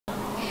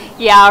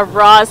Yeah,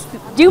 Ross,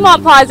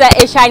 Dumont Plaza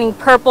is shining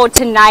purple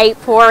tonight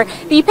for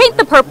the Paint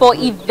the Purple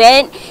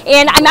event,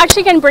 and I'm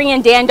actually going to bring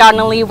in Dan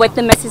Donnelly with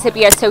the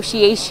Mississippi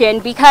Association,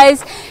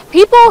 because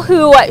people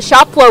who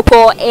shop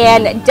local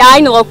and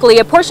dine locally,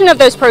 a portion of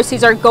those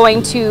proceeds are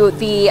going to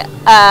the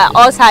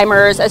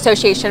Alzheimer's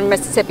Association of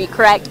Mississippi,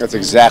 correct? That's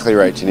exactly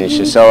right,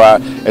 Tanisha. So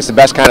it's the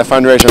best kind of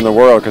fundraiser in the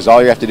world, because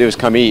all you have to do is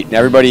come eat, and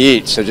everybody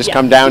eats. So just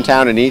come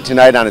downtown and eat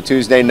tonight on a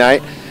Tuesday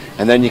night.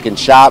 And then you can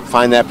shop,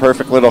 find that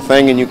perfect little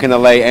thing, and you can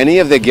allay any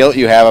of the guilt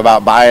you have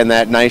about buying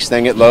that nice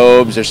thing at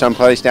Loeb's or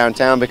someplace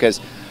downtown, because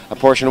a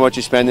portion of what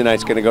you spend tonight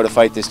is going to go to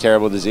fight this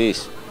terrible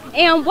disease.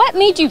 And what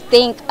made you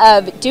think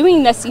of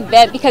doing this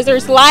event? Because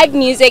there's live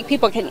music,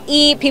 people can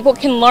eat, people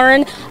can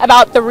learn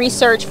about the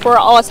research for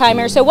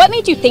Alzheimer's. So what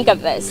made you think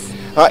of this?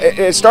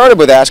 It started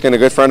with asking a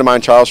good friend of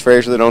mine, Charles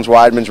Frazier, that owns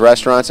Weidman's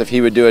Restaurants, if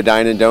he would do a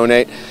dine and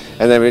donate.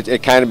 And then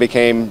it kind of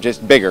became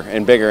just bigger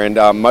and bigger, and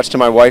much to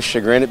my wife's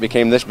chagrin, it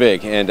became this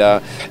big, and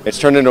it's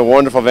turned into a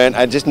wonderful event.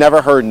 I just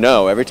never heard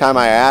no. Every time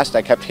I asked,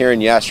 I kept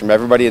hearing yes from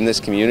everybody in this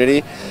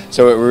community.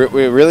 So it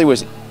really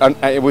was,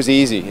 it was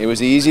easy. It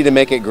was easy to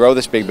make it grow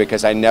this big,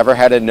 because I never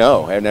had a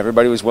no, and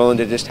everybody was willing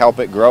to just help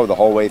it grow the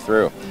whole way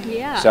through.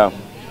 Yeah. So.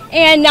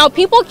 And now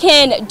people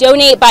can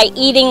donate by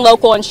eating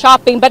local and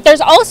shopping, but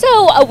there's also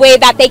a way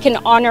that they can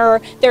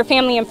honor their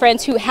family and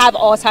friends who have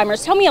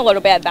Alzheimer's. Tell me a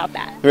little bit about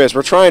that. Yes,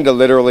 we're trying to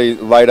literally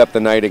light up the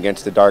night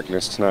against the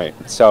darkness tonight.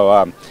 So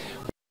what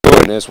we're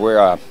doing is we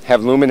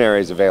have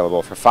luminaries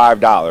available for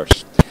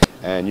 $5.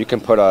 And you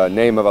can put a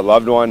name of a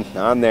loved one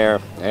on there.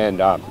 And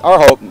our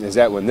hope is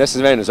that when this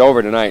event is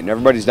over tonight and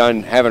everybody's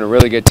done having a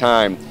really good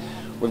time,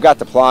 we've got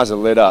the plaza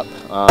lit up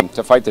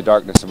to fight the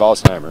darkness of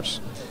Alzheimer's.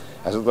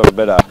 As a little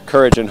bit of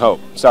courage and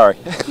hope. Sorry.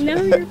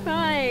 No, you're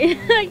fine.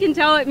 I can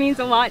tell it means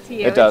a lot to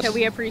you. It does. So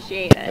we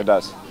appreciate it. It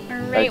does. All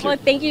right. Well,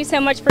 thank you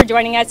so much for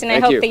joining us, and I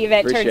hope the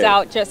event turns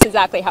out just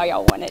exactly how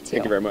y'all want it to.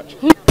 Thank you very much.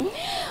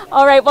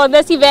 All right. Well,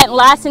 this event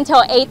lasts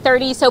until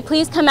 8:30, so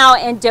please come out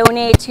and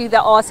donate to the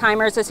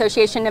Alzheimer's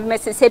Association of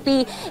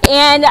Mississippi.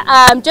 And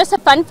just a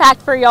fun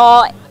fact for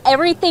y'all.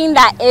 Everything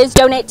that is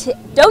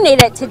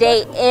donated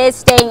today is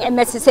staying in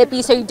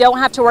Mississippi, so you don't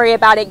have to worry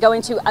about it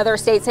going to other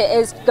states. It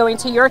is going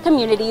to your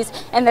communities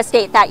and the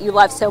state that you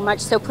love so much,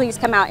 so please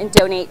come out and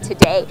donate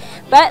today.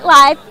 But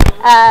live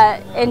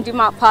in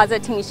Dumont Plaza,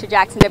 Tanisha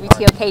Jackson,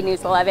 WTOK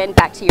News 11.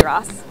 Back to you,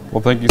 Ross.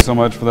 Well, thank you so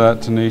much for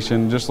that,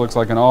 Tanisha. It just looks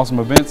like an awesome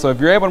event. So if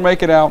you're able to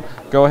make it out,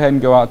 go ahead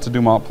and go out to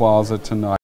Dumont Plaza tonight.